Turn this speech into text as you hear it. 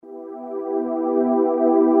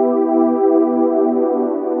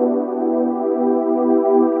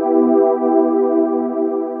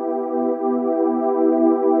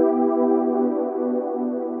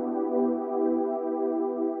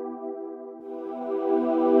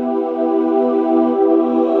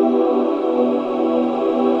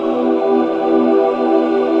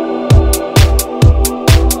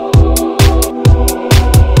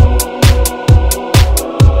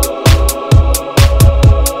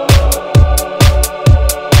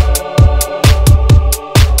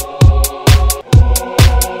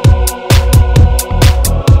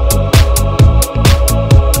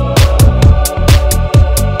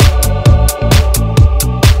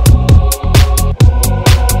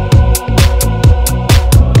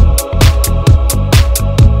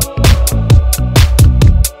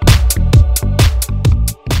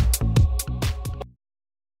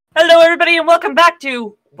welcome back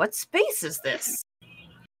to What Space Is This?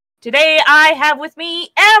 Today I have with me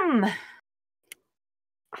M.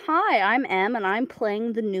 Hi, I'm M, and I'm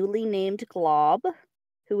playing the newly named Glob,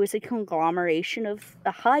 who is a conglomeration of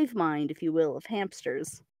a hive mind, if you will, of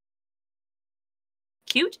hamsters.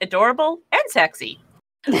 Cute, adorable, and sexy.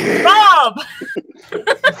 Rob!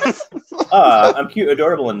 I'm cute,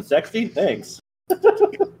 adorable, and sexy? Thanks.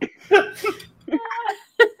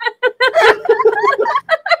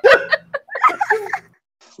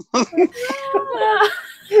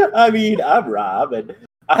 I mean, I'm Rob, and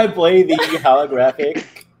I play the holographic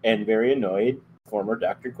and very annoyed former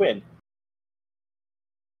Dr. Quinn.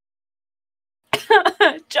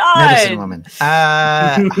 John! Medicine woman.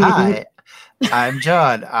 Hi, I'm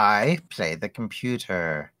John. I play the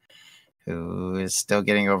computer, who is still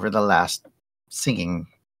getting over the last singing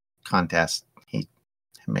contest he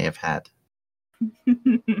may have had.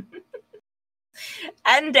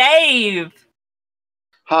 And Dave!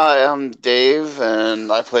 Hi, I'm Dave, and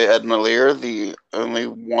I play Ed Malier, the only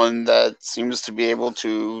one that seems to be able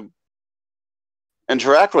to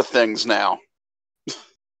interact with things now.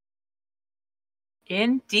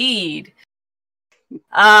 Indeed.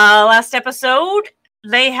 Last episode,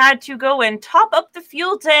 they had to go and top up the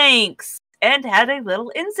fuel tanks and had a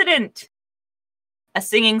little incident. A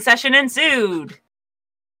singing session ensued.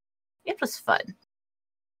 It was fun.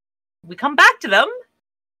 We come back to them,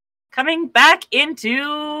 coming back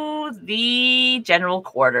into the general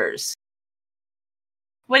quarters.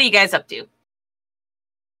 What are you guys up to?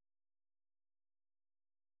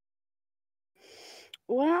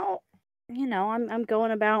 Well, you know, I'm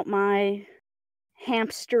going about my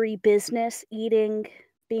hamstery business, eating,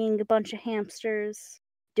 being a bunch of hamsters,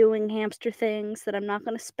 doing hamster things that I'm not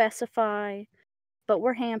going to specify, but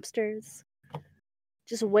we're hamsters.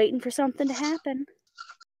 Just waiting for something to happen.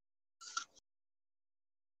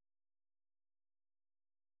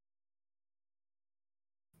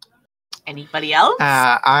 Anybody else?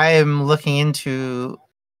 I'm looking into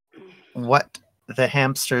what the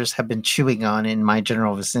hamsters have been chewing on in my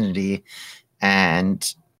general vicinity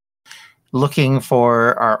and looking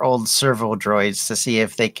for our old servo droids to see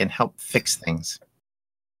if they can help fix things.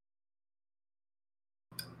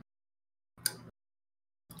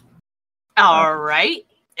 All right.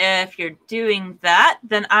 If you're doing that,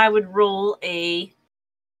 then I would roll a...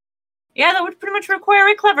 Yeah, that would pretty much require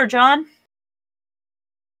a clever, John.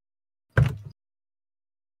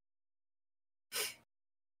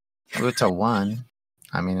 Ooh, it's a 1.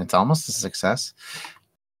 I mean, it's almost a success.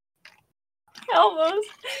 Almost.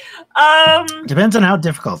 Depends on how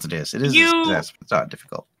difficult it is. It is You- a success, but it's not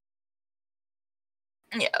difficult.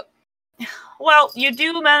 Yeah. Well, you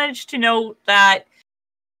do manage to note that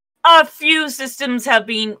a few systems have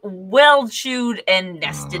been well chewed and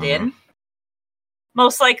nested in.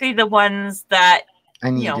 Most likely the ones that, I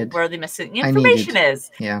you know, needed. where the missing information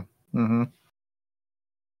is. Yeah. Mm-hmm.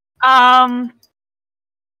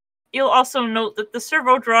 You'll also note that the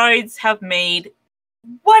servo droids have made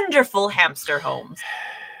wonderful hamster homes.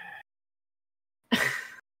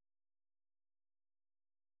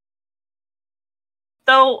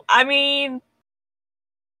 Though, I mean,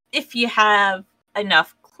 if you have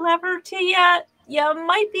enough clever to you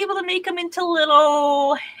might be able to make them into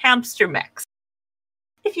little hamster mechs.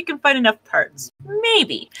 If you can find enough parts.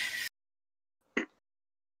 Maybe.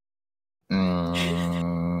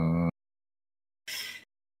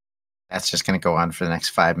 That's just going to go on for the next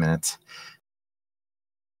 5 minutes.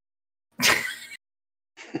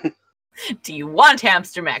 Do you want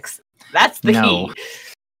hamster mechs? That's the No. key.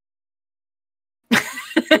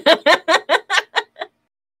 I'm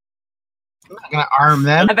not going to arm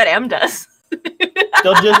them. I bet M does.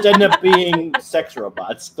 They'll just end up being sex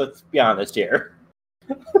robots, let's be honest here.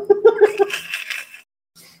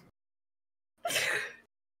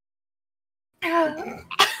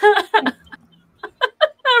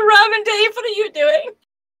 Robin, Dave, what are you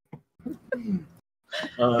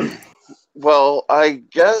doing? Well, I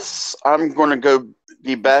guess I'm going to go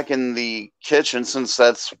be back in the kitchen since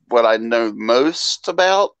that's what I know most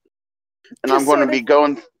about. And I'm going to be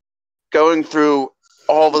going through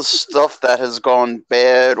all the stuff that has gone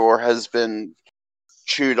bad or has been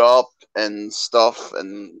chewed up and stuff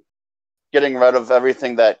and getting rid of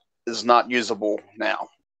everything that is not usable now.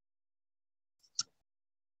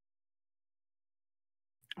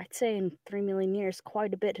 I'd say in 3 million years,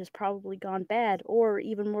 quite a bit has probably gone bad, or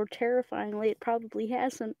even more terrifyingly, it probably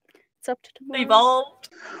hasn't. It's up to tomorrow. Evolved.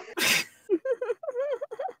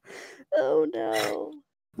 Oh no.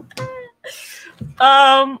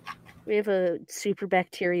 We have a super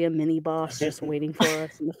bacteria mini boss just waiting for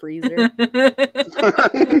us in the freezer.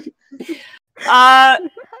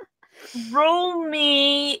 roll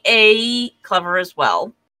me a clever as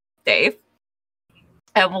well, Dave.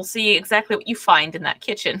 And we'll see exactly what you find in that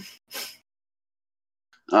kitchen.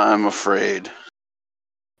 I'm afraid.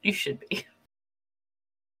 You should be.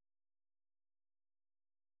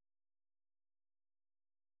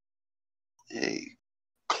 A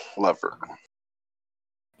clever.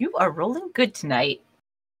 You are rolling good tonight.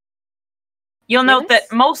 You'll note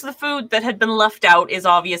that most of the food that had been left out is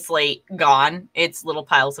obviously gone. It's little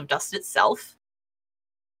piles of dust itself.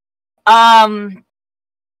 But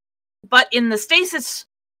in the stasis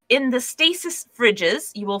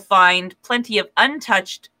fridges, you will find plenty of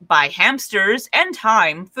untouched by hamsters and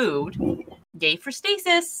time food. Yay for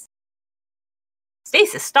stasis.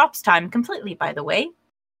 Stasis stops time completely, by the way.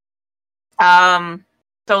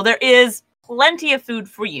 So there is plenty of food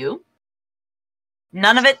for you.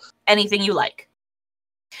 None of it anything you like.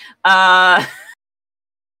 Because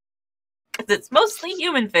it's mostly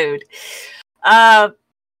human food.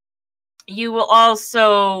 You will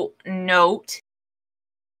also note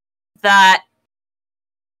that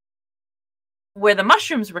where the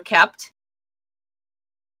mushrooms were kept,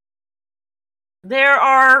 there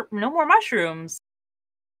are no more mushrooms.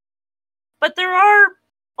 But there are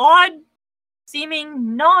odd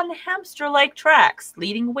seeming non-hamster-like tracks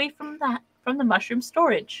leading away from the mushroom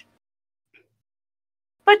storage.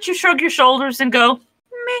 But you shrug your shoulders and go,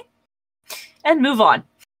 meh, and move on.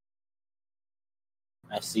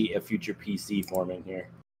 I see a future PC forming here.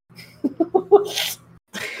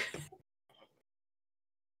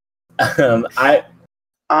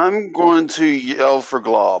 I'm going to yell for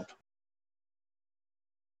Glob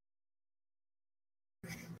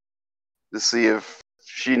to see if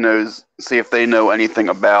they know anything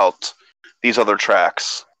about these other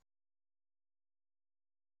tracks.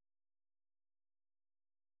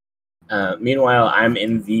 Meanwhile, I'm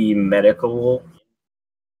in the medical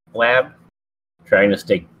lab, trying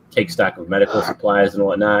to take stock of medical supplies and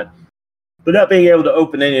whatnot. But not being able to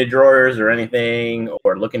open any drawers or anything,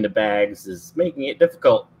 or look into bags, is making it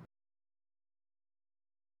difficult.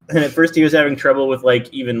 And at first he was having trouble with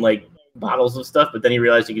even bottles of stuff, but then he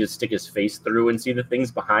realized he could just stick his face through and see the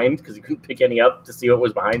things behind, because he couldn't pick any up to see what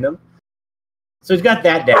was behind them. So he's got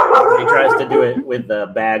that down, but he tries to do it with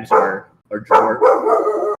bags or drawers.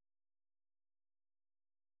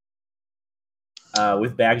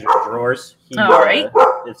 With bags or drawers,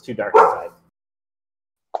 it's too dark inside.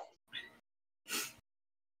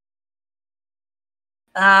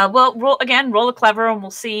 Well, roll a clever, and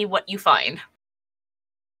we'll see what you find.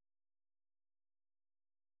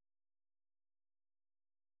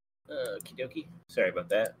 Okie dokie. Sorry about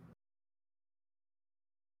that.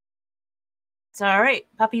 It's alright.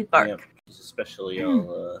 Puppies bark. Yeah, she's especially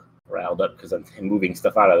all riled up because I'm moving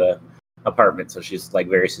stuff out of the apartment, so she's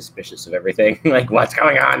very suspicious of everything. What's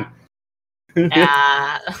going on?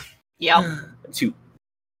 Yeah. 2.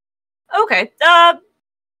 Okay.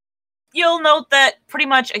 You'll note that pretty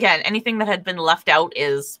much, again, anything that had been left out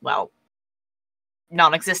is,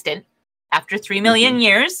 non-existent. After 3 million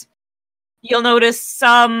years, you'll notice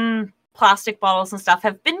some plastic bottles and stuff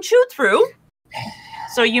have been chewed through.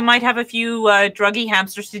 So you might have a few druggy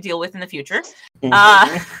hamsters to deal with in the future.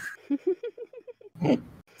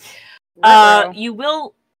 You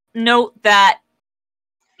will note that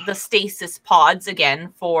the stasis pods,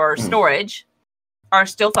 again, for storage, are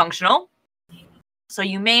still functional. So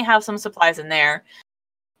you may have some supplies in there.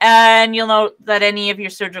 And you'll note that any of your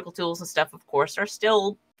surgical tools and stuff, of course, are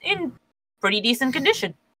still in pretty decent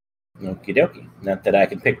condition. Okie dokie. Not that I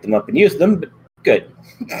can pick them up and use them, but good.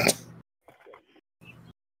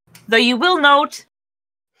 Though you will note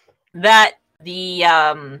that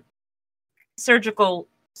the surgical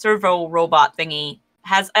servo robot thingy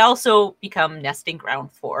has also become nesting ground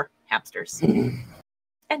for hamsters. And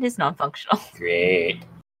is non-functional. Great.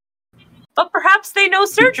 But perhaps they know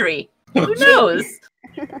surgery. Who knows?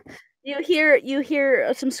 You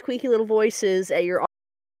hear some squeaky little voices at your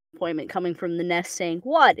appointment coming from the nest saying,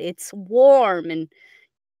 "What? It's warm and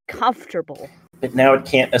comfortable." But now it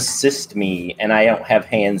can't assist me, and I don't have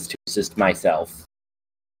hands to assist myself.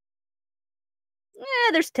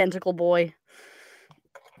 There's Tentacle Boy.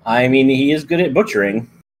 I mean, he is good at butchering.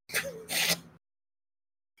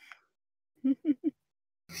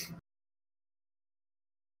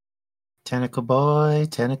 Tentacle boy,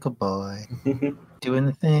 doing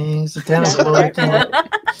the things the tentacle boy can.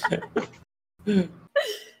 In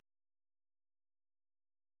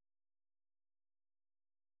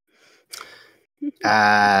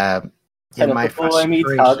my frustration,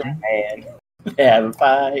 they have a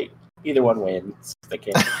fight. Either one wins. They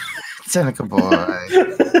can't. Tentacle boy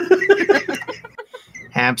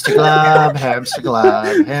Hamster Glob, Hamster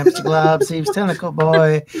Glob, Hamster Glob saves Tentacle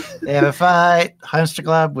Boy. They have a fight. Hamster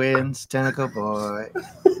Glob wins. Tentacle Boy.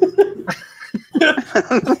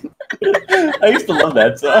 I used to love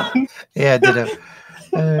that song. Yeah, ditto.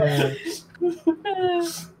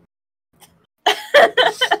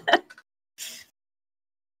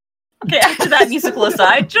 Okay, after that musical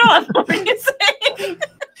aside, John, what were you saying?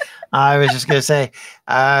 I was just gonna say,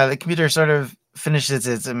 the computer sort of finishes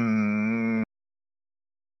its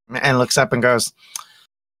and looks up and goes,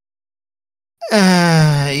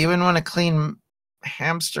 "You wouldn't want to clean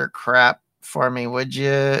hamster crap for me, would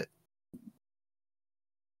you,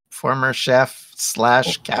 former chef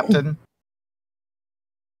 / captain?"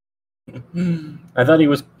 I thought he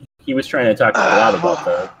was trying to talk a lot about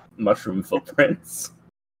the mushroom footprints.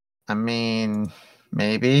 I mean,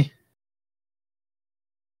 maybe.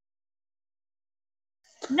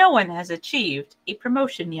 No one has achieved a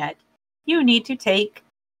promotion yet. You need to take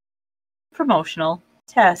promotional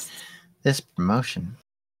tests. This promotion,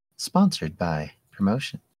 sponsored by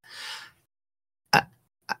Promotion.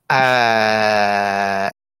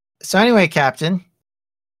 So anyway, Captain,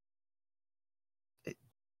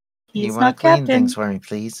 He's you want not to clean captain. things for me,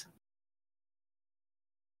 please,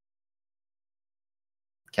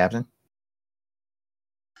 Captain?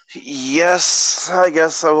 Yes, I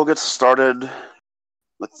guess I will get started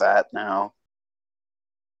with that now.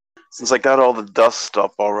 Since I got all the dust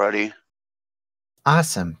up already.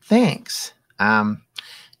 Awesome, thanks.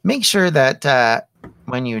 Make sure that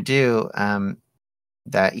when you do,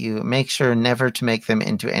 that you make sure never to make them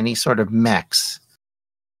into any sort of mechs.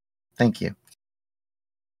 Thank you.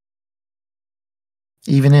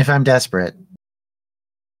 Even if I'm desperate.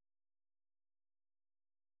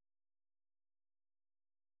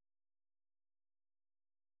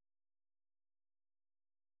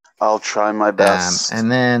 I'll try my best.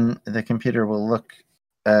 And then the computer will look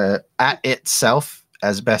at itself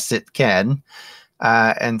as best it can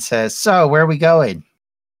and says, "So, where are we going?"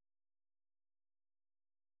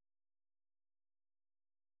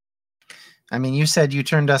 I mean, you said you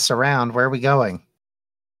turned us around. Where are we going?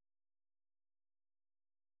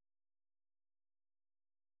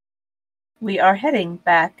 We are heading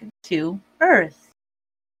back to Earth.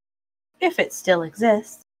 If it still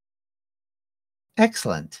exists.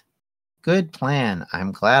 Excellent. Good plan.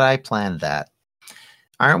 I'm glad I planned that.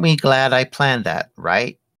 Aren't we glad I planned that,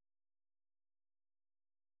 right?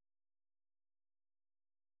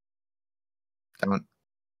 Don't.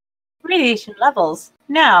 Radiation levels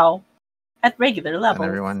now at regular And levels.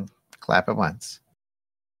 everyone clap at once.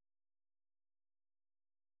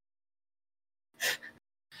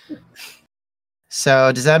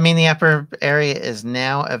 So does that mean the upper area is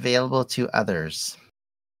now available to others?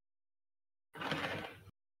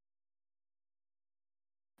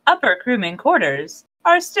 Upper crewman quarters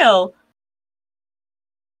are still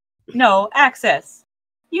no access.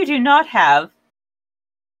 You do not have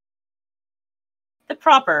the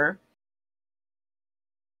proper.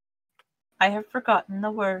 I have forgotten the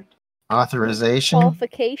word. Authorization?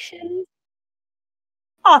 Qualification?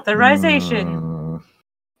 Authorization.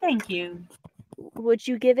 Thank you. Would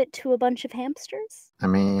you give it to a bunch of hamsters? I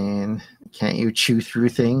mean, can't you chew through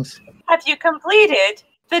things? Have you completed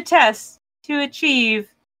the test to achieve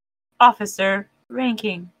officer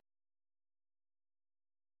ranking?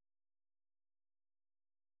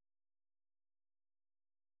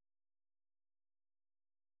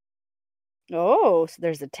 Oh, so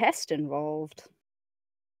there's a test involved.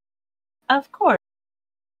 Of course.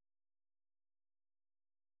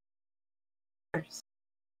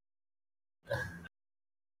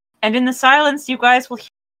 And in the silence, you guys will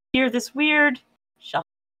hear this weird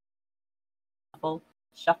shuffle,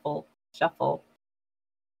 shuffle, shuffle,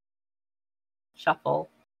 shuffle.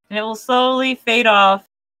 And it will slowly fade off.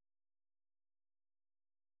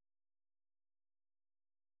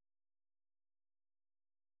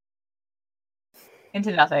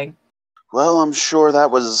 Into nothing. Well, I'm sure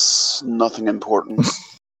that was nothing important.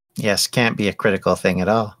 Yes, can't be a critical thing at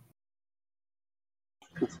all.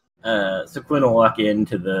 So Quinn will walk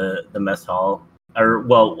into the mess hall. Or,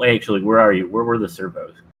 well, actually, where are you? Where were the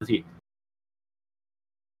servos?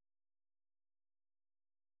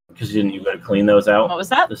 Because didn't you go to clean those out? What was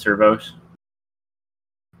that? The servos?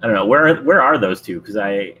 I don't know. Where are those two? Because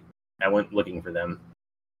I went looking for them.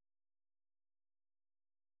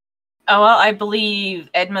 Oh, well, I believe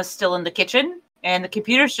Edma's still in the kitchen, and the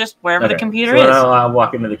computer's just wherever the computer so is. I'll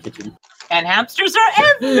walk into the kitchen. And hamsters are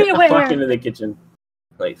everywhere! I'll walk into the kitchen.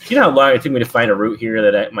 Like, you know how long it took me to find a route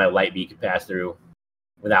here that my light beam could pass through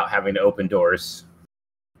without having to open doors?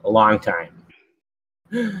 A long time.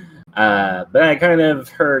 But I kind of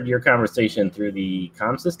heard your conversation through the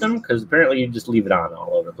comm system, because apparently you just leave it on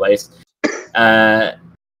all over the place. I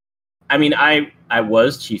mean, I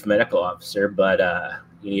was chief medical officer, but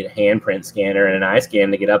you need a handprint scanner and an eye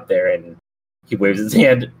scan to get up there, and he waves his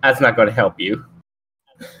hand. That's not going to help you.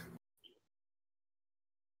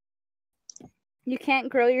 You can't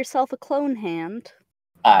grow yourself a clone hand.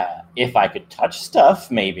 If I could touch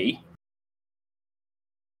stuff, maybe.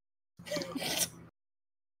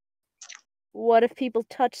 What if people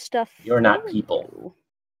touch stuff? You're not for people.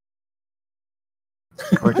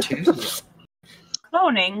 you? Or two.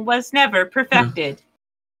 Cloning was never perfected.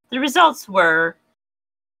 The results were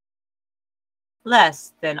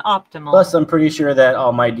less than optimal. Plus, I'm pretty sure that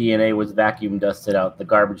all my DNA was vacuum dusted out the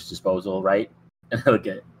garbage disposal, right? And I look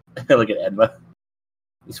at Edma.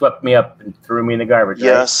 He swept me up and threw me in the garbage,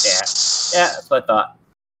 Yes. right? Yeah, that's what I thought.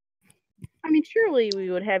 I mean, surely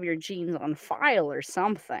we would have your genes on file or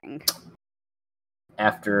something.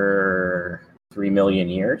 After 3 million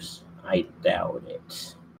years? I doubt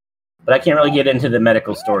it. But I can't really get into the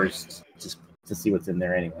medical stores just to see what's in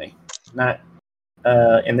there anyway. Not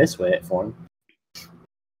in this form.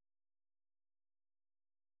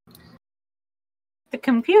 The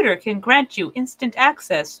computer can grant you instant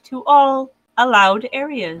access to all allowed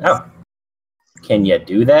areas. Oh. Can you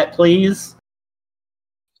do that, please?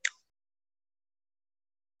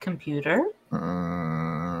 Computer?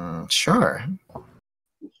 Sure.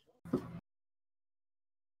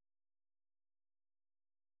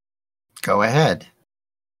 Go ahead.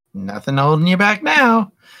 Nothing holding you back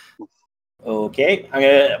now. Okay, I'm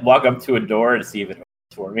gonna walk up to a door to see if it opens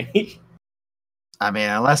for me. I mean,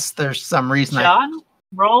 unless there's some reason John,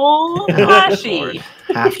 roll flashy.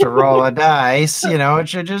 I have to roll a dice, it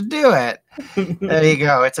should just do it. There you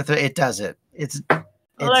go. It does it.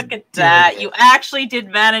 Look at that. You actually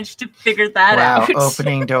did manage to figure that wow, out.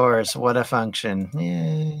 opening doors. What a function.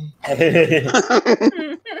 Yay.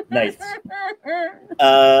 Nice.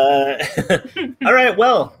 All right,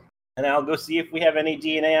 well, and I'll go see if we have any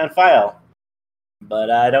DNA on file.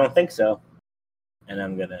 But I don't think so. And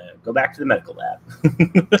I'm going to go back to the medical lab.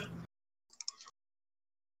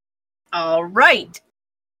 All right.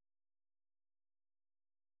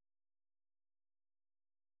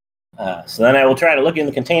 So then I will try to look in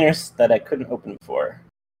the containers that I couldn't open before.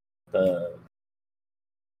 The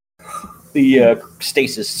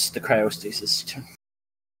stasis, the cryostasis.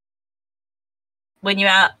 When you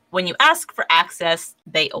ask for access,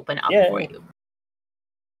 they open up for you.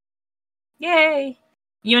 Yay!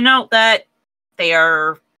 You note that they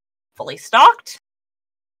are fully stocked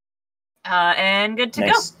and good to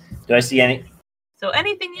go. Do I see any? So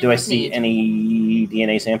anything you Do I would see need. any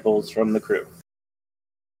DNA samples from the crew?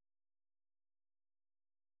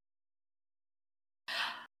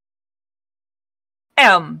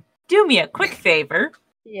 Do me a quick favor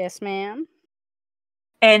Yes, ma'am.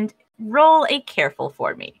 and roll a careful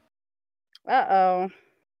for me. Uh-oh.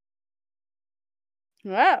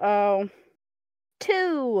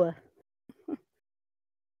 2.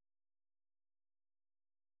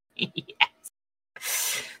 Yes.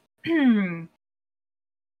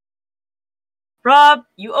 Rob,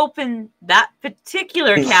 you open that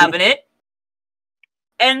particular cabinet,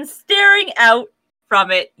 and staring out from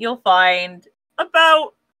it, you'll find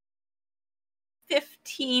about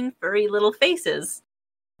 15 furry little faces.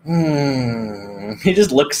 He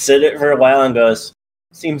just looks at it for a while and goes,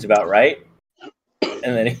 "Seems about right."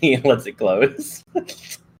 And then he lets it close.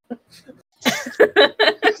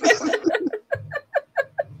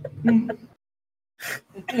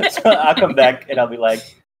 So I'll come back and I'll be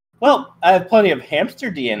like, "Well, I have plenty of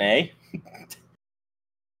hamster DNA."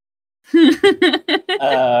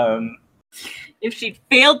 If she'd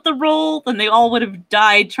failed the roll, then they all would have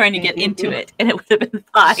died trying to get into it, and it would have been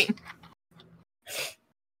fine.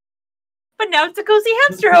 But now it's a cozy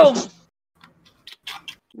hamster home.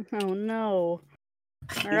 Oh, no.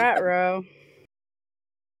 All right, Ro.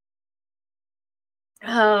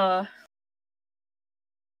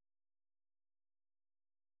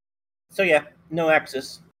 So yeah, no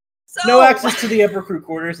access. No access to the upper crew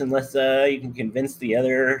quarters unless you can convince the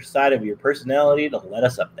other side of your personality to let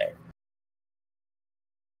us up there.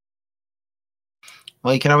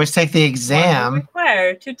 Well, you can always take the exam.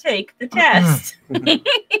 Required to take the test.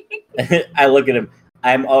 I look at him.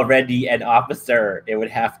 I'm already an officer. It would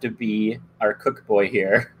have to be our cook boy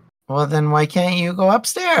here. Well, then why can't you go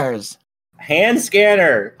upstairs? Hand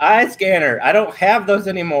scanner, eye scanner. I don't have those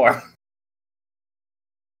anymore.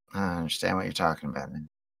 I don't understand what you're talking about.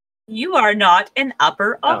 You are not an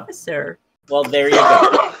upper officer. Well, there you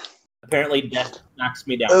go. Apparently, death knocks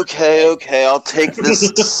me down. Okay, I'll take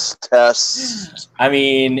this test. I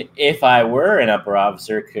mean, if I were an upper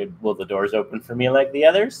officer, will the doors open for me like the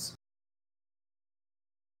others?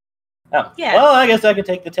 Oh, Yes. well, I guess I could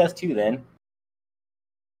take the test too then.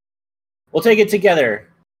 We'll take it together.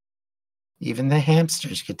 Even the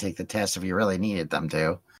hamsters could take the test if you really needed them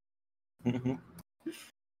to.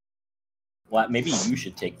 Well, maybe you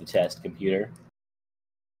should take the test, computer.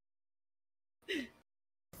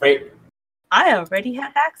 Wait. I already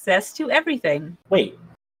have access to everything. Wait.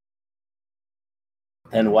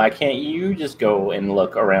 Then why can't you just go and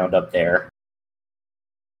look around up there?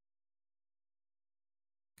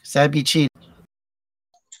 Because that'd be cheating.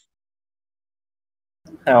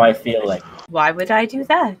 How I feel like. Why would I do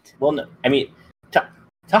that? Well, no. I mean,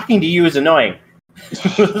 talking to you is annoying.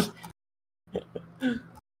 I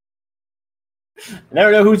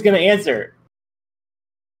never know who's going to answer.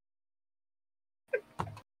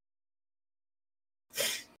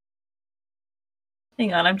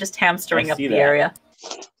 Hang on, I'm just hamstering I up see the that. area.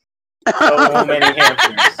 So many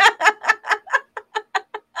hamsters.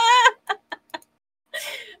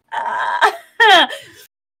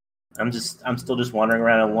 I'm still just wandering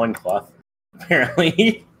around in loincloth,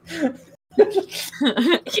 apparently.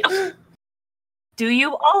 Do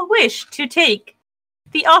you all wish to take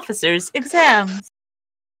the officer's exams?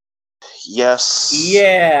 Yes.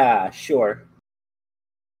 Yeah, sure.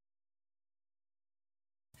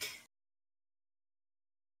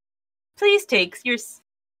 Please take your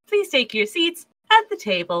seats at the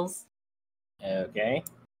tables. Okay.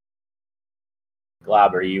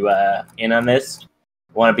 Glob, are you in on this?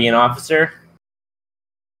 Want to be an officer?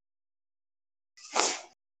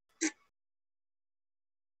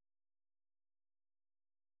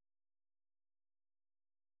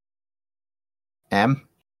 M?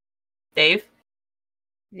 Dave?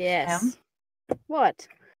 Yes. What?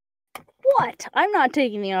 What? I'm not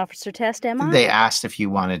taking the officer test, am I? They asked if you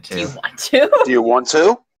wanted Do you to. want to? Do you want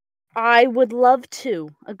to? I would love to.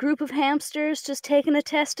 A group of hamsters just taking a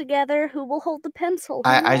test together. Who will hold the pencil? Who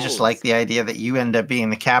I just knows? like the idea that you end up being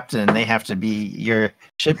the captain and they have to be your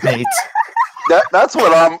shipmates. That's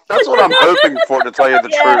what I'm hoping for, to tell you the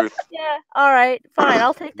truth. Yeah. All right. Fine.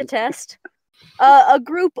 I'll take the test. A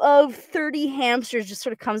group of 30 hamsters just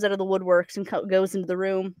sort of comes out of the woodworks and goes into the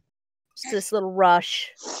room. Just this little rush.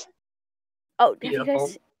 Oh, do you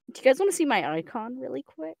Beautiful. guys want to see my icon really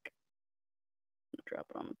quick? Drop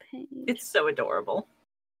it on the page. It's so adorable.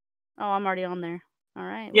 Oh, I'm already on there. All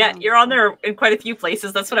right. Yeah, wow. you're on there in quite a few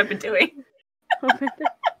places. That's what I've been doing.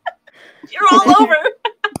 You're all over.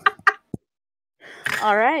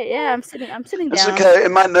 All right. Yeah, I'm sitting It's down. okay.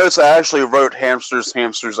 In my notes, I actually wrote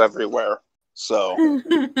hamsters everywhere. So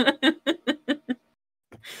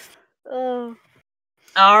Oh.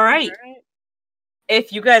 All right.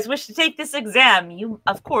 If you guys wish to take this exam, you,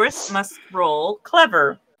 of course, must roll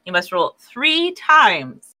clever. You must roll 3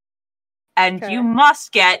 times. And Okay. you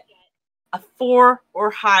must get a 4 or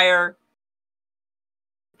higher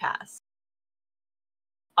pass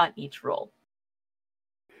on each roll.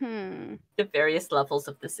 The various levels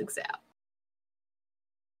of this exam.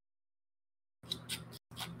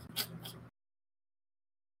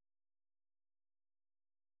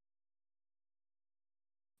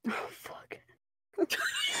 Oh fuck.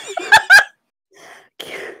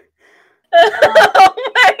 Oh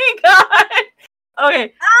my god!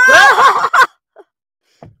 Okay.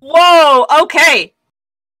 Whoa! Okay.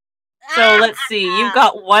 So let's see. You've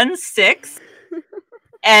got 1 6.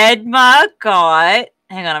 Edma got.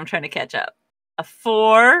 Hang on, I'm trying to catch up. A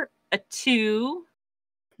 4, a 2.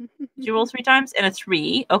 Did you roll 3 times? And a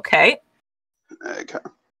 3. Okay. okay.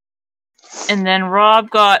 And then Rob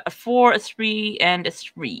got a 4, a 3, and a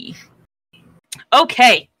 3.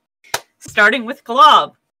 Okay. Starting with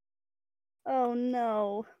Glob. Oh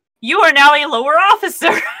no. You are now a lower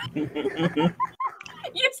officer.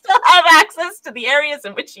 You still have access to the areas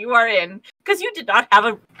in which you are in, because you did not have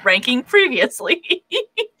a ranking previously.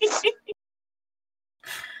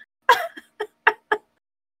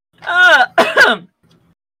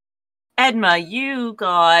 Edma, you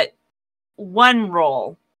got 1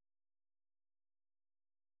 roll.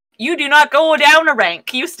 You do not go down a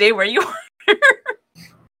rank. You stay where you are.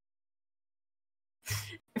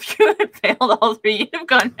 If you had failed all 3, you'd have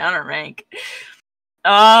gone down a rank.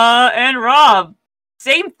 And Rob,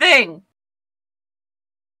 same thing.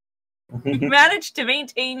 You managed to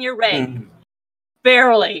maintain your rank.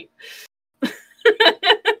 Barely.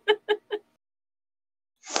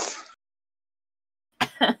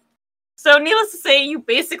 So, needless to say, you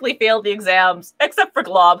basically failed the exams, except for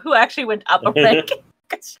Glob, who actually went up a rank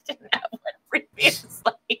because she didn't have one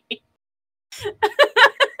previously.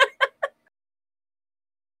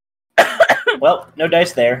 well, no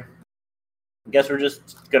dice there. I guess we're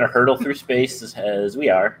just gonna hurtle through space as we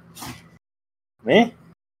are. Me?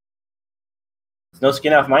 There's no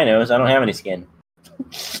skin off my nose. I don't have any skin.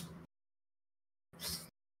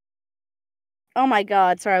 Oh my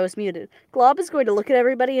god, sorry, I was muted. Glob is going to look at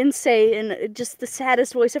everybody and say in just the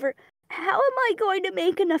saddest voice ever, how am I going to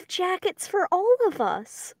make enough jackets for all of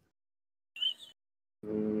us?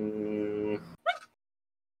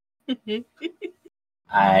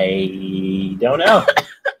 I don't know.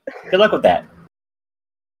 Good luck with that.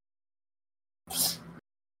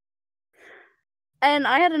 And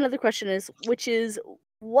I had another question, which is,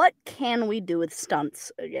 what can we do with stunts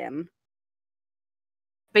again?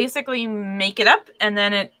 Basically, make it up, and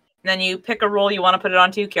then you pick a role you want to put it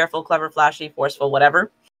onto. Careful, clever, flashy, forceful, whatever.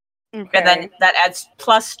 Okay. And then that adds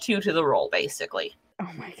 +2 to the roll, basically. Oh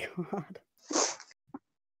my god.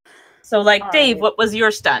 So, like, All Dave, right. what was your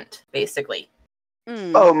stunt, basically?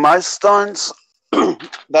 Oh, my stunts.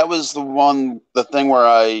 That was the thing where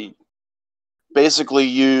I basically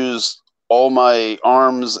used all my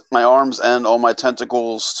arms and all my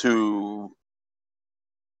tentacles to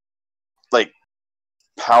like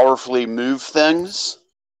powerfully move things.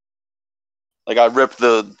 Like I ripped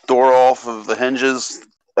the door off of the hinges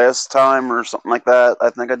last time or something like that.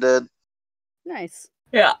 I think I did. Nice.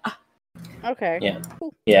 Yeah. Okay. Yeah.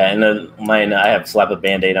 Cool. Yeah, and then mine, I have slap a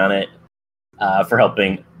band-aid on it for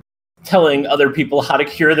telling other people how to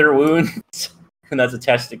cure their wounds. And that's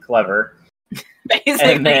attached to clever.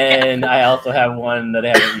 Basically. And then I also have one that I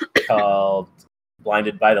haven't used called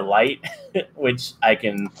Blinded by the Light, which I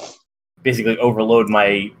can basically overload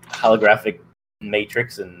my holographic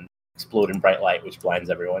matrix and explode in bright light, which blinds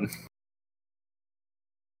everyone.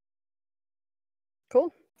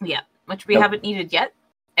 Cool. Yeah, which we Nope. haven't needed yet.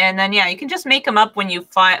 And then, yeah, you can just make them up when you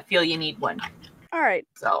feel you need one. All right.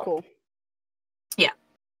 So, Cool. yeah.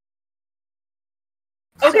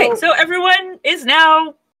 Okay, so everyone is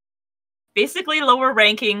now basically lower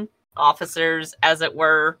ranking officers, as it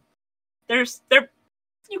were. You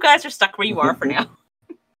guys are stuck where you are for now.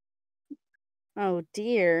 Oh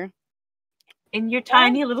dear. In your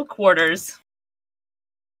tiny little quarters.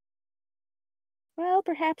 Well,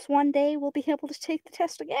 perhaps one day we'll be able to take the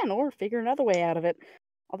test again or figure another way out of it.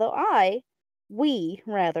 Although we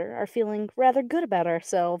are feeling rather good about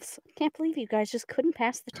ourselves. Can't believe you guys just couldn't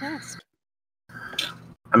pass the test.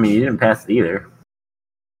 I mean, you didn't pass it either.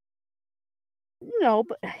 No,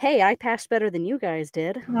 but hey, I passed better than you guys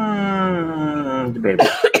did. Debatable.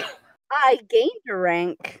 I gained a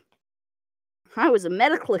rank. I was a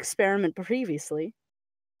medical experiment previously.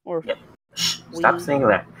 Or Yep. Stop saying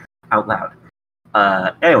that out loud.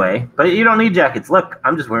 Anyway, but you don't need jackets. Look,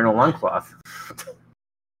 I'm just wearing a loincloth.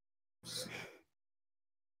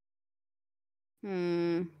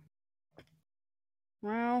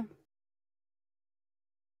 Well,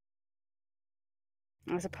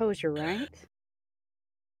 I suppose you're right.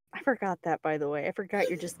 I forgot that, by the way. I forgot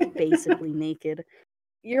you're just basically naked.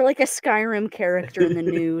 You're like a Skyrim character in the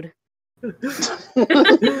nude. That's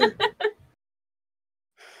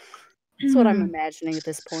what I'm imagining at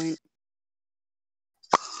this point.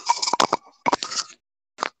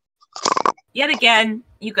 Yet again,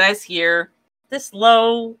 you guys hear this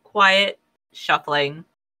low, quiet shuffling.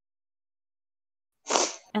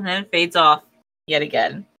 And then it fades off yet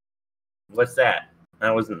again. What's that?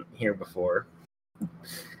 I wasn't here before.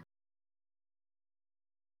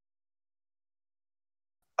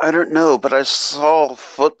 I don't know, but I saw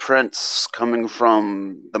footprints coming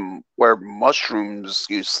from where mushrooms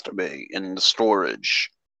used to be in the storage.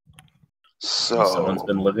 So Someone's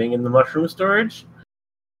been living in the mushroom storage?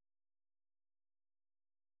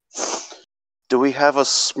 do we have a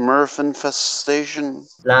Smurf infestation?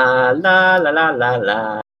 La la la la la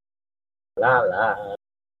la. La la.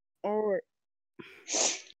 Or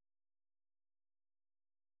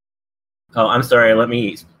Oh, I'm sorry. Let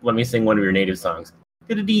me sing one of your native songs.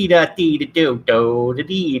 Dee da dee da do do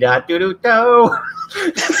dee da do do do.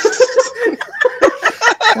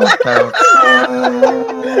 What the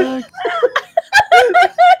fuck?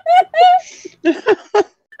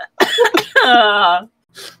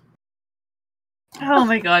 Oh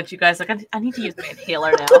my god, you guys! Like, I need to use my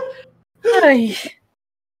inhaler now. Ay.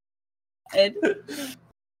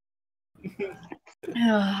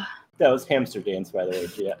 That was hamster dance, by the way,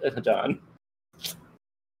 John.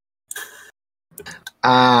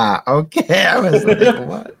 Ah, okay. I was like,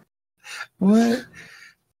 what? What?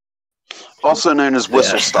 Also known as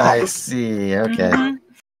whistle stop. I see. Okay. Mhm.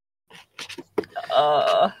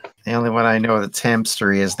 The only one I know that's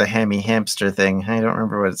hamstery is the hammy hamster thing. I don't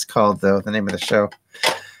remember what it's called though. The name of the show.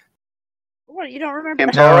 what You don't remember?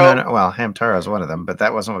 Hamtaro? Well, Hamtaro is one of them, but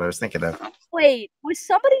that wasn't what I was thinking of. Wait, was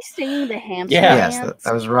somebody singing the hamster Yeah. Yes, dance?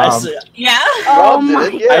 that was I Rob. said, Yeah. Oh Rob did my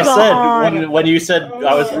it, yeah. I said god! when you said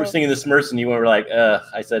I was Oh. singing the Smurfs and you were like,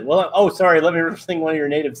 I said, well, oh, sorry, let me sing one of your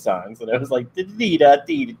native songs, and I was like, dee da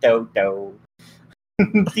dee do do,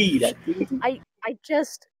 dee da. I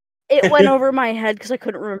just it went over my head because I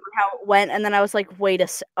couldn't remember how it went, and then I was like, "Wait a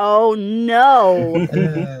oh no!"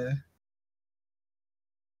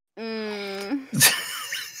 Mm.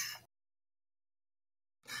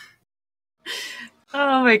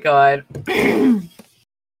 Oh my god.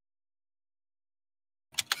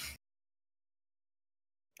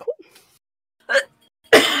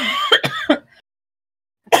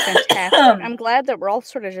 Fantastic. I'm glad that we're all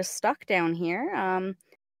sort of just stuck down here.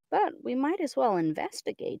 But we might as well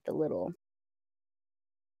investigate the little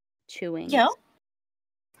chewing. Yeah.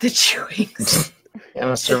 The chewings. You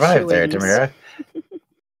almost survived there, chewings.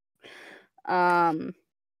 Tamira.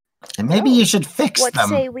 And maybe you should fix what them.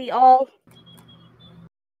 say we all?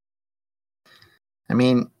 I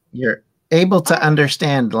mean, you're able to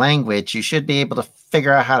understand language. You should be able to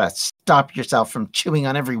figure out how to stop yourself from chewing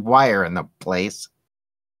on every wire in the place.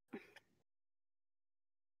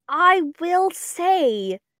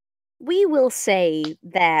 We will say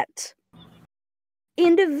that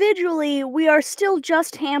individually we are still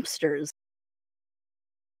just hamsters.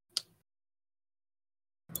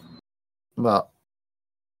 Well,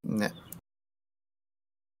 no.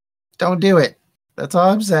 Don't do it. That's all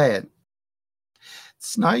I'm saying.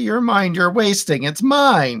 It's not your mind you're wasting. It's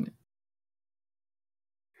mine.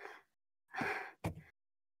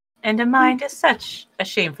 And a mind is such a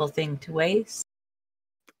shameful thing to waste.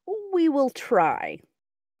 We will try.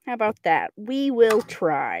 How about that? We will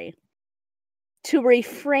try to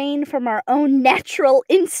refrain from our own natural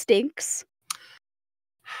instincts.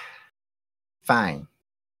 Fine.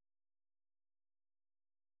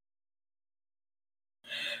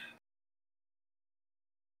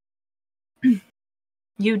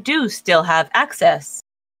 You do still have access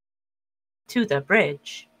to the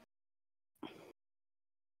bridge.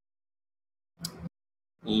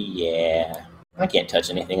 Yeah, I can't touch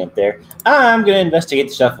anything up there. I'm gonna investigate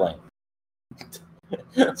the shuffling.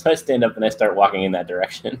 So I stand up and I start walking in that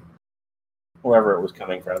direction, wherever it was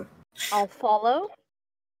coming from. I'll follow.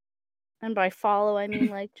 And by follow, I mean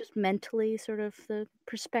like just mentally sort of the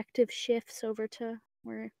perspective shifts over to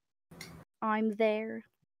where I'm there.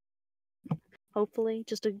 Hopefully,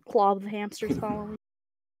 just a club of hamsters following.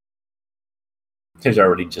 There's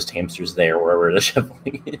already just hamsters there wherever the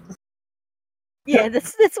shuffling is. Yeah,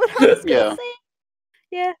 that's what I was gonna Yeah. say.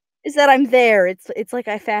 Yeah, is that I'm there. It's like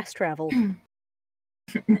I fast traveled.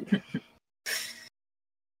 Which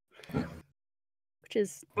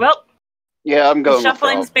is Well, Yeah, I'm the going with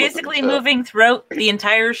shuffling's Rob. basically So, moving throughout the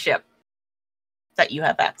entire ship that you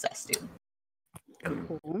have access to.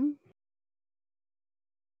 cool.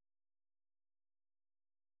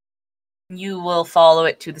 You will follow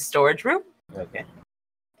it to the storage room, Okay.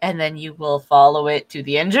 and then you will follow it to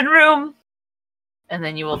the engine room, and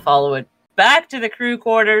then you will follow it back to the crew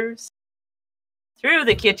quarters, through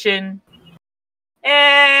the kitchen,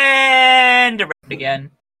 and around again.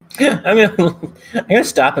 I'm gonna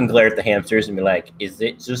stop and glare at the hamsters and be like, "Is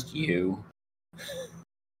it just you?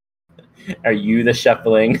 Are you the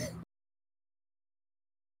shuffling?"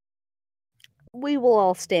 We will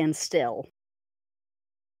all stand still.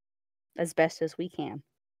 As best as we can.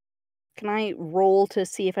 Can I roll to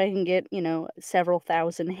see if I can get, several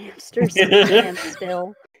thousand hamsters to stand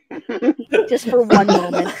still? Just for one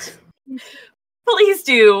moment. Please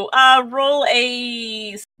do. Roll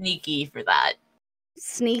a sneaky for that.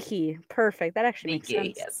 Sneaky. Perfect. That actually makes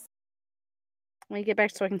Sneaky, sense. yes. Let me get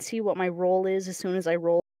back so I can see what my roll is as soon as I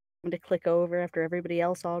roll. I'm going to click over after everybody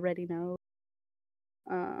else already knows.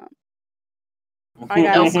 I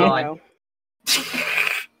got Oh, a 0.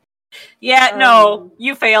 Yeah, no,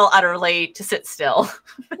 you fail utterly to sit still.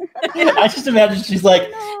 I just imagine she's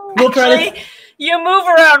like, No. "We'll try to." Actually, you move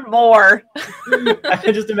around more.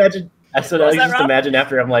 I just imagine. I said, Was I that just Rob? imagine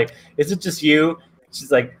after I'm like, "Is it just you?"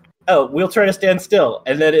 She's like, "Oh, we'll try to stand still."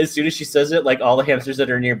 And then as soon as she says it, like all the hamsters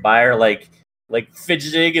that are nearby are like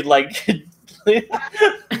fidgeting and like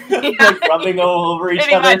rubbing all over each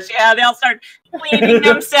Pretty other. much, yeah. They all start cleaning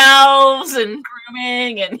themselves and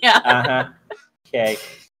grooming, and yeah. Uh-huh. Okay.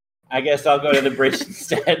 I guess I'll go to the bridge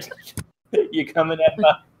instead. You coming,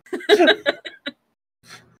 Emma?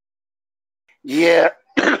 yeah.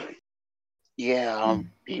 Yeah, I'll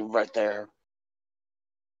be right there.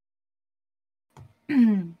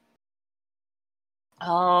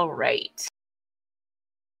 All right.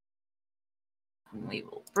 We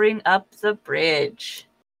will bring up the bridge.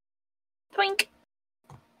 Twink.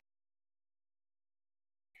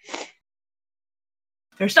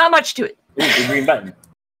 There's not much to it. Ooh, the green button.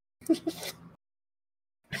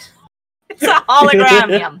 It's a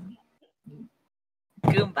hologram. Yum.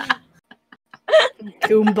 Goomba.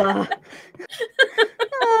 Goomba.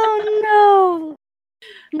 Oh no.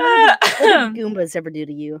 What did Goombas ever do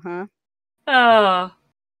to you, huh? Oh.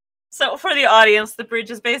 So for the audience, the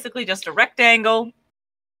bridge is basically just a rectangle.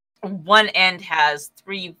 One end has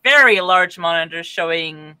 3 very large monitors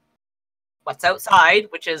showing what's outside,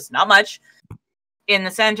 which is not much. In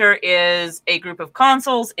the center is a group of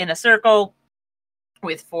consoles in a circle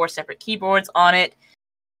with 4 separate keyboards on it.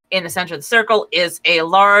 In the center of the circle is a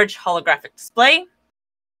large holographic display.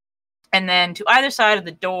 And then to either side of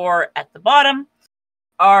the door at the bottom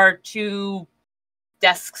are 2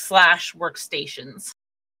 desk/workstations.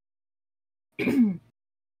 I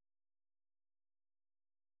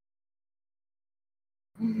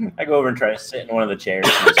go over and try to sit in one of the chairs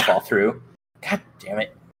and just fall through. God damn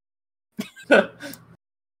it.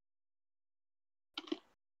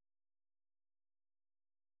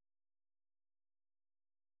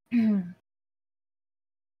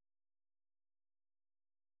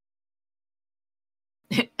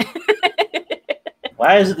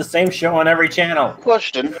 Why is it the same show on every channel?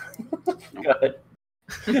 Question. Go ahead.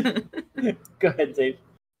 Go ahead, Dave.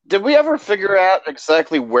 Did we ever figure out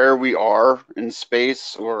exactly where we are in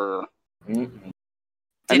space, or... Mm-hmm.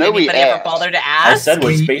 I Did know we anybody ever asked. bother to I ask? said,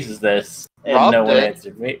 what space is this? And Rob no one did.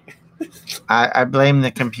 answered me. I blame the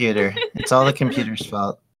computer. It's all the computer's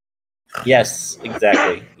fault. Yes,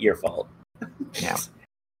 exactly. Your fault. Yeah.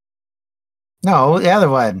 No, the other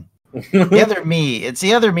one. The other me. It's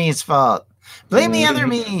the other me's fault. Blame the other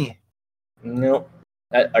me. Nope.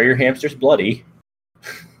 Are your hamsters bloody?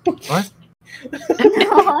 What? Your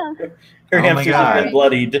Oh my hamsters God. have been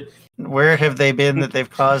bloodied. Where have they been that they've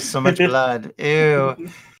caused so much blood? Ew.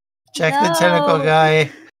 Check the No. tentacle guy.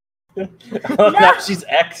 Oh, now she's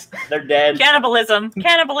X. They're dead. Cannibalism.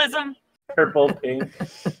 Cannibalism. Purple, pink,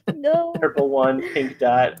 No. purple 1, pink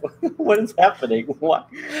dot. What is happening? What?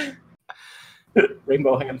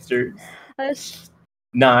 Rainbow hamsters. Hush.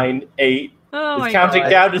 9, 8. Oh It's my counting God.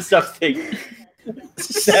 down to something.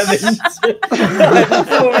 7, 6, 5,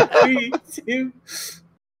 4, 3, 2.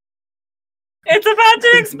 It's about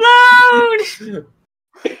to explode!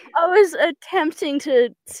 I was attempting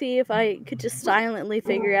to see if I could just silently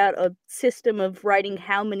figure out a system of writing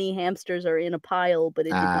how many hamsters are in a pile, but it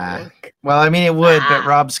did Ah. not work. Well, I mean, it would, but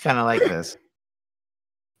Rob's kind of like this.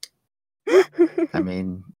 I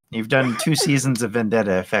mean, you've done 2 seasons of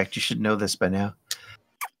Vendetta Effect. You should know this by now.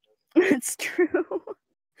 It's true.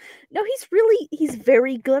 No, he's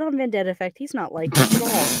very good on Vendetta Effect. He's not like this at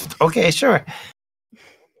all. Okay, sure.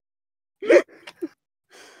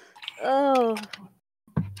 Oh,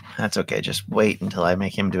 That's okay. Just wait until I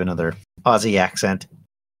make him do another Aussie accent.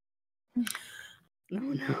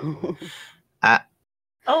 no.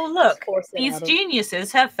 Oh, look. Force it These out of-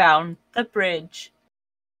 geniuses have found the bridge.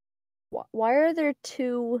 Why are there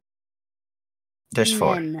 2 There's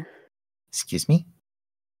 4. men? Excuse me?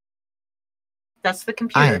 That's the I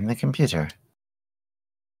computer. am the computer.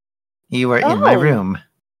 You are in my Oh. room.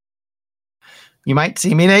 You might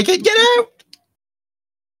see me naked. Get out!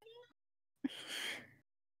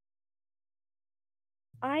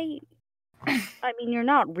 I mean, you're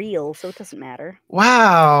not real, so it doesn't matter.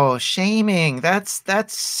 Wow, shaming. That's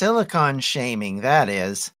silicon shaming. That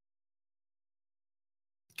is.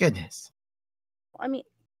 Goodness. I mean,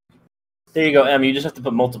 There you go, Em. You just have to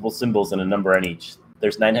put multiple symbols and a number on each.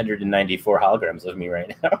 There's 994 holograms of me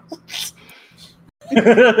right now.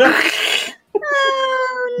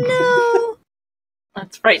 oh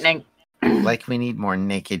That's frightening. Like we need more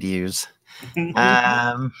naked use.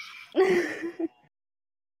 no.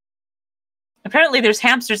 Apparently, there's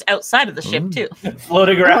hamsters outside of the ship, Ooh. too.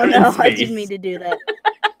 Floating Oh around in no, space. I didn't mean to do that.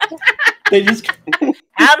 They just.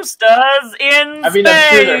 Hamsters in I mean,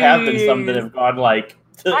 I'm sure there have been space! some that have gone like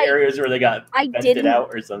to I- areas where they got I vented didn't-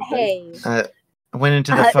 out or something. Hey, Went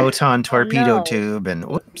into the photon torpedo no. tube and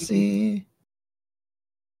whoopsie.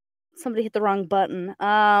 somebody hit the wrong button.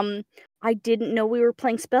 I didn't know we were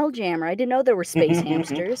playing Spelljammer. I didn't know there were space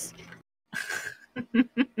hamsters.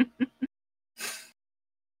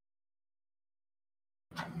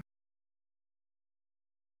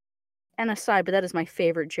 And aside, but that is my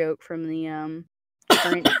favorite joke from the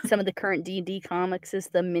current, some of the current D&D comics is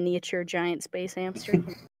the miniature giant space hamster.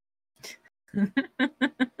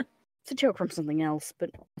 It's a joke from something else,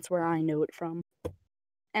 but that's where I know it from.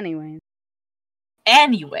 Anyway,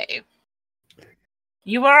 Anyway,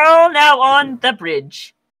 you are all now on the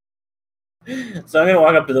bridge. So I'm gonna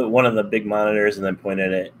walk up to one of the big monitors and then point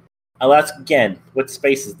at it. I'll ask again. What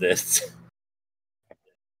space is this?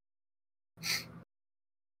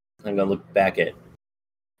 I'm gonna look back at.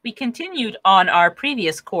 We continued on our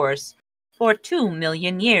previous course for 2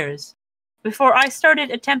 million years before I started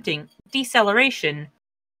attempting deceleration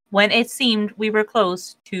when it seemed we were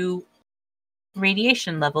close to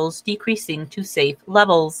radiation levels decreasing to safe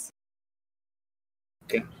levels.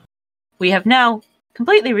 Okay. We have now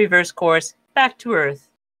completely reversed course back to Earth.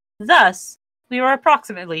 Thus, we are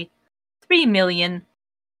approximately 3 million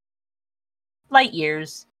light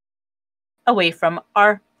years away from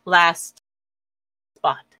our last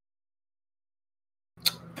spot.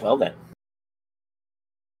 Well then.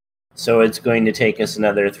 So it's going to take us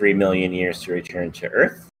another 3 million years to return to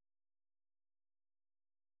Earth.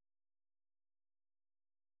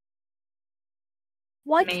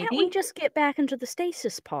 Why can't we Maybe. just get back into the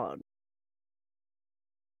stasis pod?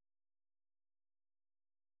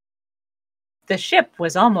 The ship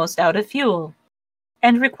was almost out of fuel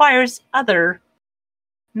and requires other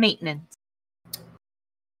maintenance.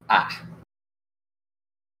 Ah.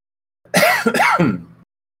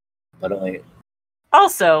 But only.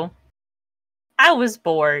 Also, I was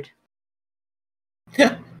bored.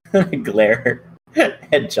 Glare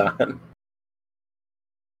at John.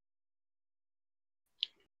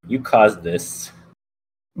 You caused this.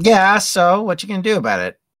 Yeah, so what you gonna do about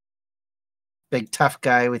it? Big tough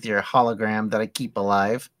guy with your hologram that I keep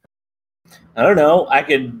alive. I don't know. I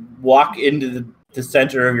could walk into the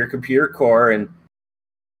center of your computer core, and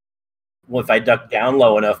well, if I duck down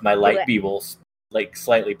low enough, my light beam will like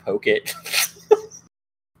slightly poke it.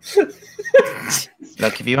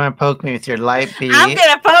 Look, if you want to poke me with your light beam, I'm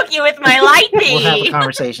gonna poke you with my light beam. we'll have a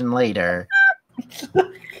conversation later.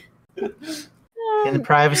 In the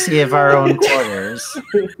privacy of our own quarters.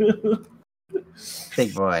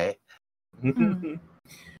 Big boy.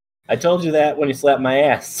 I told you that when you slapped my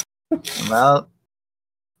ass. Well,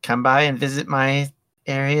 come by and visit my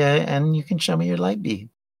area and you can show me your light beam.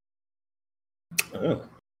 Oh,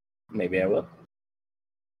 maybe I will.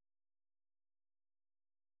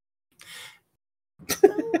 This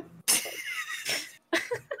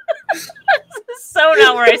is so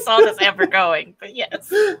not where I saw this ever going, but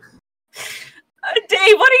yes.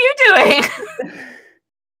 Dave, what are you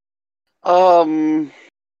doing?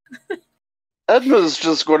 Edna's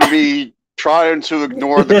just going to be trying to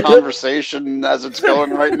ignore the conversation as it's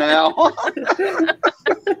going right now.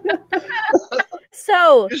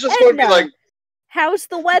 So, He's just going to be Edna, like, how's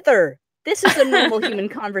the weather? This is a normal human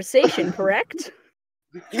conversation, correct?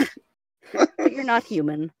 But you're not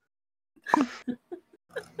human.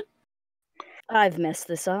 I've messed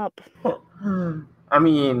this up. I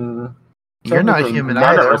mean, You're not technically, human none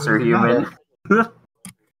either. of us are human.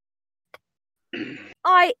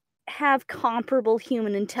 I have comparable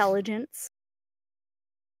human intelligence.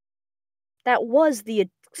 That was the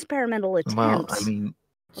experimental attempt. Well, I mean,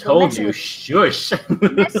 Told you, shush.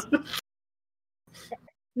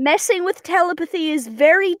 Messing with telepathy is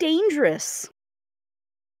very dangerous.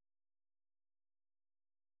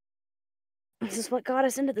 This is what got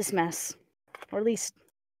us into this mess. Or at least,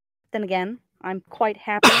 then again, I'm quite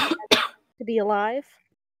happy to be alive.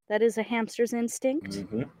 That is a hamster's instinct.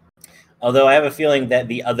 Mm-hmm. Although I have a feeling that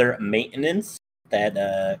the other maintenance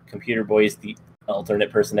that Computer Boy's the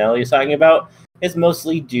alternate personality is talking about is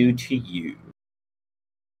mostly due to you.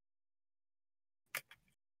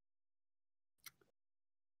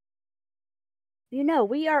 You know,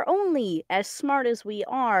 we are only as smart as we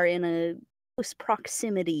are in a close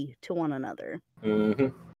proximity to one another. Mm-hmm.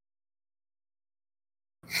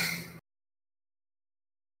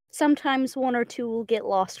 Sometimes one or two will get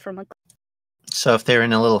lost from a... so if they're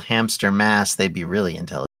in a little hamster mass, they'd be really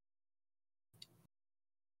intelligent.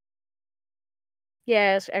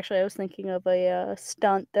 Yes, actually, I was thinking of a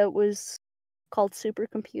stunt that was called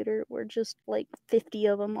Supercomputer, where just like 50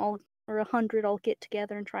 of them all, or 100 all get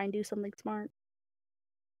together and try and do something smart.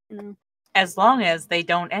 You know. As long as they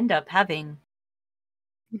don't end up having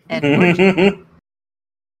an orgy.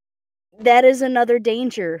 That is another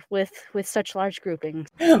danger with such large groupings.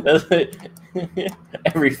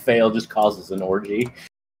 Every fail just causes an orgy.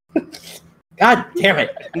 God damn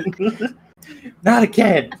it! Not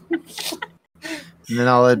again. And then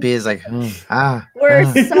all it'd be is like,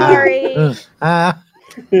 We're sorry.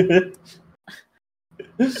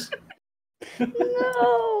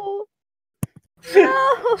 No.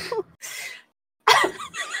 No.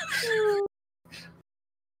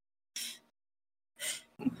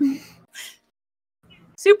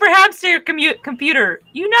 Super hamster computer,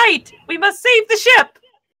 unite! We must save the ship!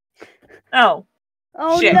 Oh.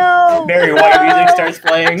 Oh Shit. no. Barry White music starts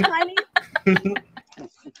playing. Tiny.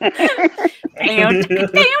 Down, down,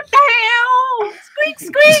 down. Squeak,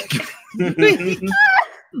 squeak.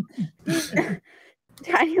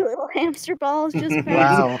 Tiny little hamster balls just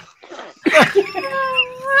Wow.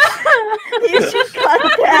 You should cut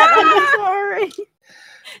that. I'm sorry.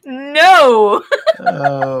 No.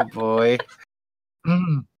 Oh boy.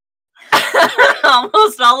 Mm.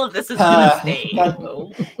 Almost all of this is gonna stay.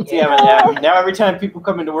 Yeah, now every time people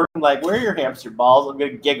come into work, I'm like, "Where are your hamster balls?" I'm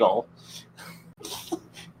gonna giggle.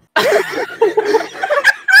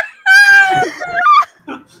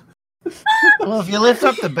 Well, if you lift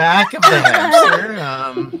up the back of the hamster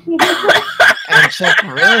and check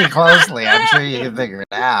really closely, I'm sure you can figure it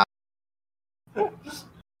out.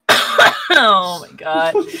 Oh my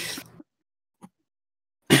god.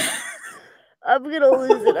 I'm gonna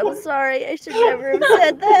lose it. I'm sorry. I should never have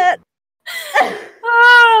said that.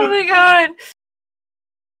 Oh my god.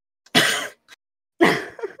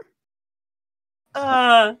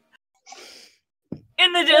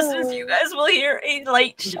 In the distance, you guys will hear a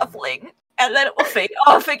light shuffling, and then it will fade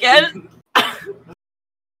off again.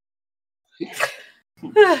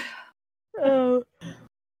 Oh.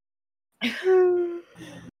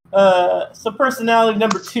 So personality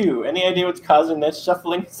number 2. Any idea what's causing that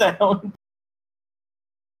shuffling sound?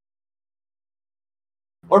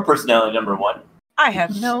 Or personality number 1? I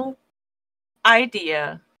have no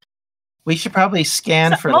idea. We should probably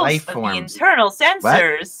scan for Most life of forms. the internal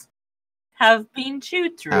sensors have been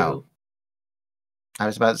chewed through. Oh. I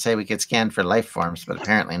was about to say we could scan for life forms, but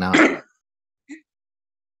apparently not.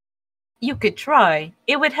 You could try.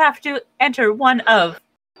 It would have to enter one of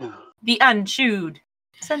the unchewed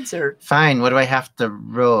sensor. Fine, what do I have to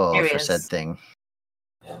roll for Areas. said thing?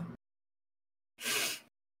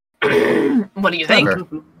 What do you think?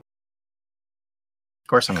 Clever. Of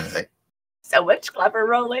course I'm going to say. So much clever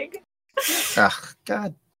rolling. Ugh,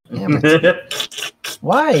 God damn it.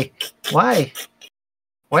 Why? Why?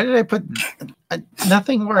 Why did I put...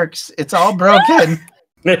 nothing works. It's all broken.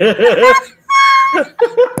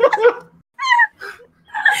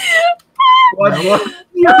 What?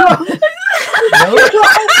 No.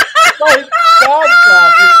 My God,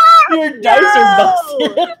 Bobby, your dice are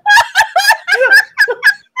busted.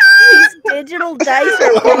 These digital dice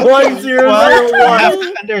are broken. 1 0 What? 0 You 1. have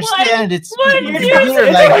to understand, it's What? your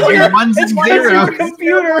computer language. Your ones and Why is your zeros.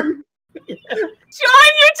 computer?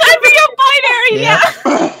 John, you're typing a binary. Yeah.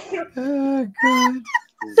 Oh, God.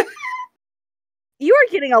 You are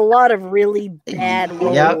getting a lot of really bad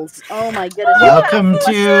rolls. Yep. Oh my goodness. Welcome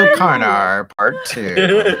to Karnar Part 2.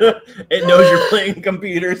 It knows you're playing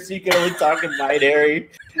computer, so you can only talk in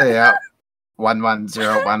binary. Yeah.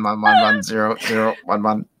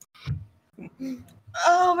 11011110011.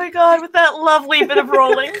 Oh my god, with that lovely bit of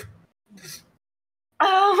rolling.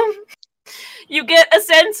 You get a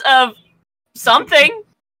sense of something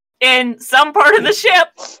in some part of the ship,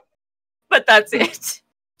 but that's it.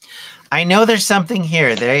 I know there's something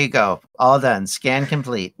here. There you go. All done. Scan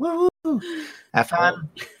complete. Woo! Have fun.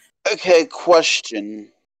 Okay, question.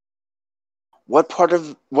 What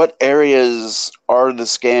areas are the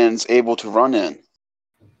scans able to run in?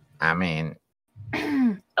 I mean,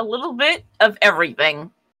 A little bit of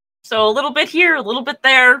everything. So a little bit here, a little bit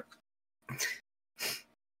there,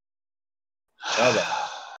 Okay.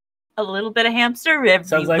 a little bit of hamster everywhere.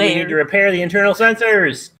 Sounds like we need to repair the internal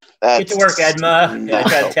sensors. Get to work, Edma. And I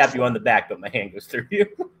try to tap you on the back, but my hand goes through you.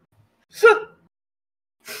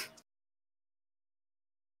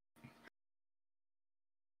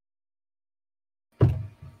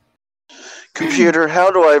 Computer,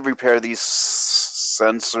 how do I repair these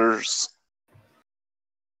sensors?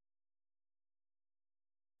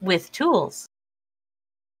 With tools.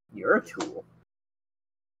 You're a tool.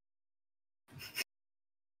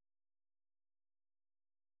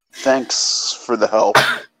 Thanks for the help.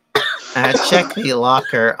 check the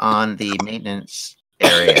locker on the maintenance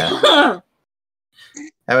area.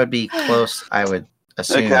 That would be close, I would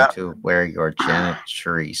assume, Okay. to where your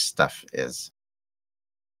janitory stuff is.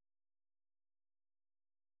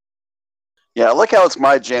 Yeah, I like how it's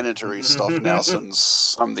my janitory stuff now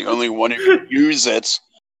since I'm the only one who can use it.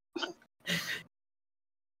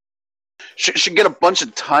 Should get a bunch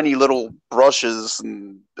of tiny little brushes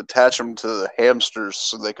and attach them to the hamsters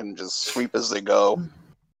so they can just sweep as they go.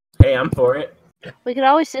 Hey, I'm for it. We could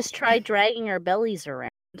always just try dragging our bellies around.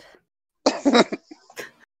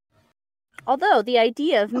 Although the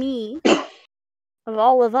idea of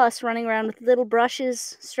all of us running around with little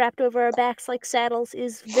brushes strapped over our backs like saddles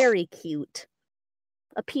is very cute.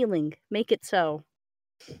 Appealing. Make it so.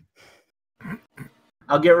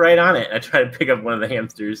 I'll get right on it. I try to pick up one of the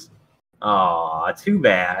hamsters. Aw, too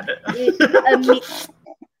bad.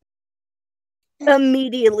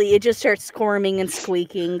 Immediately, it just starts squirming and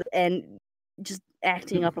squeaking and just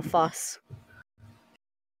acting up a fuss.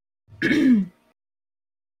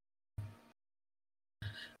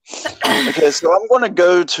 Okay, so I'm going to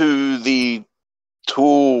go to the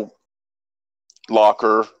tool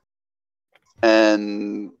locker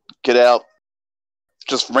and get out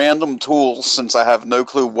just random tools since I have no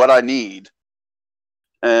clue what I need.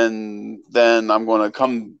 And then I'm going to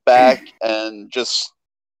come back and just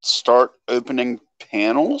start opening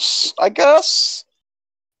panels, I guess.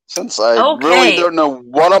 Since I really don't know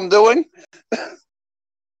what I'm doing.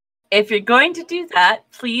 If you're going to do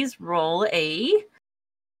that, please roll a...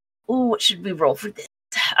 Ooh, what should we roll for this?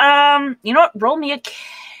 You know what? Roll me a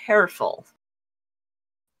careful.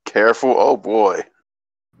 Careful? Oh, boy.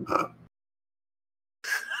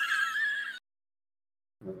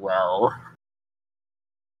 Well,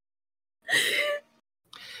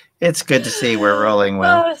 It's good to see we're rolling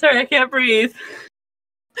well. Oh, sorry, I can't breathe.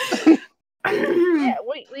 Yeah,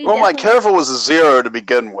 Well, my careful was a 0 to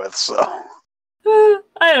begin with, so. I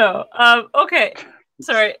know. Okay.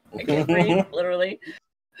 Sorry, I can't breathe, literally.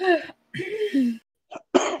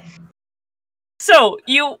 So,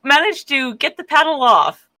 you managed to get the panel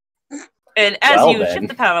off. And as you shift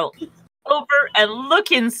the panel over and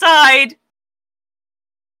look inside,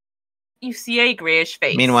 you see a grayish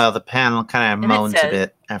face. Meanwhile, the panel kind of And it moans says- a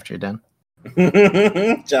bit after you're done.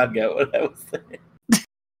 John got what I was saying.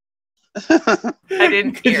 I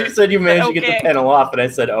didn't Because hear. you said you managed to get the Okay. panel off, and I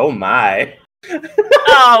said, "Oh my!"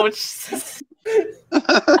 Oh, Jesus.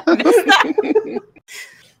 I missed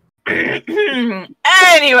that.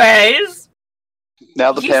 Anyways.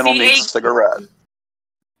 Now the You panel see needs a cigarette.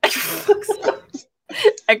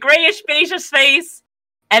 A grayish beige face,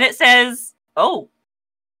 and it says, "Oh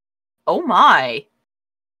my,"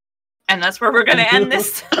 and that's where we're going to end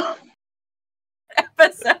this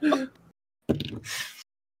episode.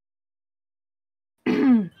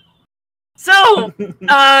 So,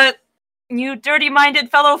 you dirty-minded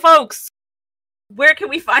fellow folks, where can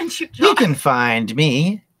we find you, John? You can find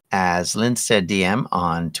me as Linstead DM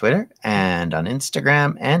on Twitter and on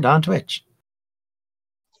Instagram and on Twitch.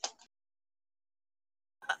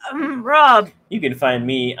 Rob. You can find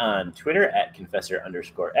me on Twitter at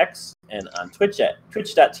Confessor_X and on Twitch at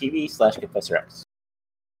twitch.tv/ConfessorX.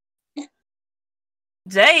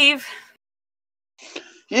 Dave.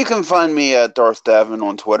 You can find me at Darth Davin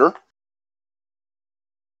on Twitter.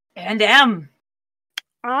 And M.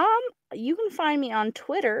 You can find me on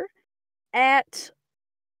Twitter at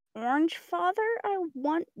Orange Father.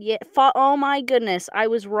 Oh my goodness, I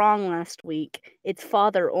was wrong last week. It's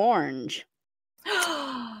Father Orange.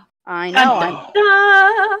 I know.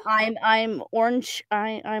 I'm Orange.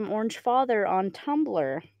 I'm Orange Father on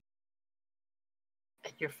Tumblr.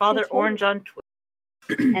 Your Father Orange on Twitter.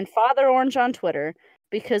 And Father Orange on Twitter,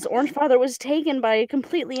 because Orange Father was taken by a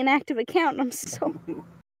completely inactive account, and I'm so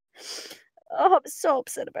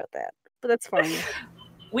upset about that. But that's fine.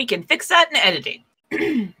 We can fix that in editing.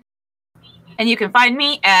 And you can find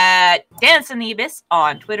me at Dance in the Abyss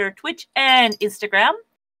on Twitter, Twitch, and Instagram.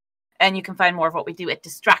 And you can find more of what we do at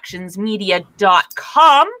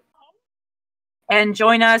distractionsmedia.com. And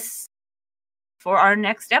join us for our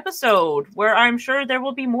next episode, where I'm sure there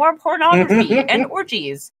will be more pornography and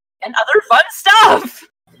orgies and other fun stuff.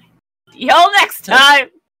 See y'all next time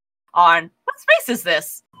on What Space Is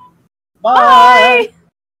This? Bye!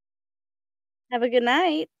 Have a good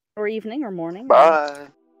night, or evening, or morning. Bye.